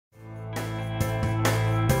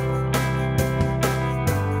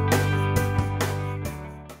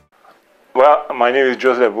Well, my name is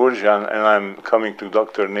Jozef AVACEN, and I'm coming to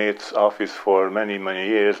Dr. Nate's office for many, many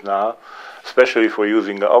years now, especially for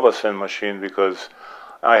using the AVACEN machine, because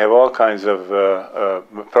I have all kinds of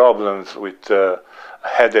problems with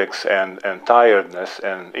headaches and tiredness,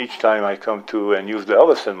 and each time I come to and use the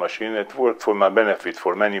AVACEN machine, it worked for my benefit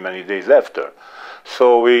for many, many days after.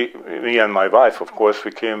 So me and my wife, of course, we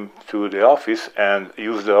came to the office and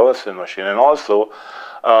used the AVACEN machine. And also,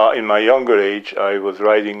 in my younger age, I was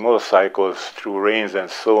riding motorcycles through rains and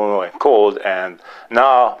snow and cold, and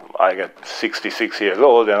now I get 66 years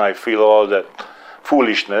old and I feel all that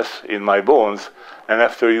foolishness in my bones. And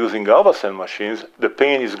after using the AVACEN machines, the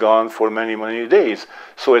pain is gone for many, many days.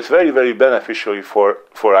 So it's very, very beneficial for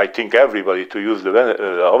I think, everybody to use the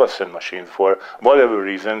AVACEN machine for whatever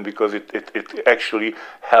reason, because it actually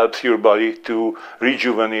helps your body to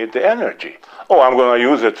rejuvenate the energy. Oh, I'm going to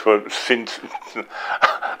use it since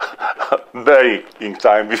burying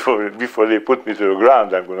time before they put me to the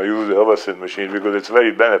ground. I'm going to use the AVACEN machine because it's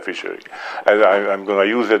very beneficial. And I'm going to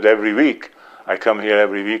use it every week. I come here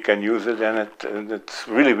every week and use it, and it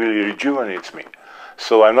really, really rejuvenates me.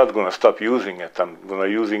 So I'm not going to stop using it. I'm going to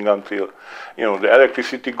use it until, the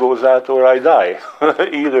electricity goes out or I die.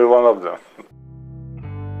 Either one of them.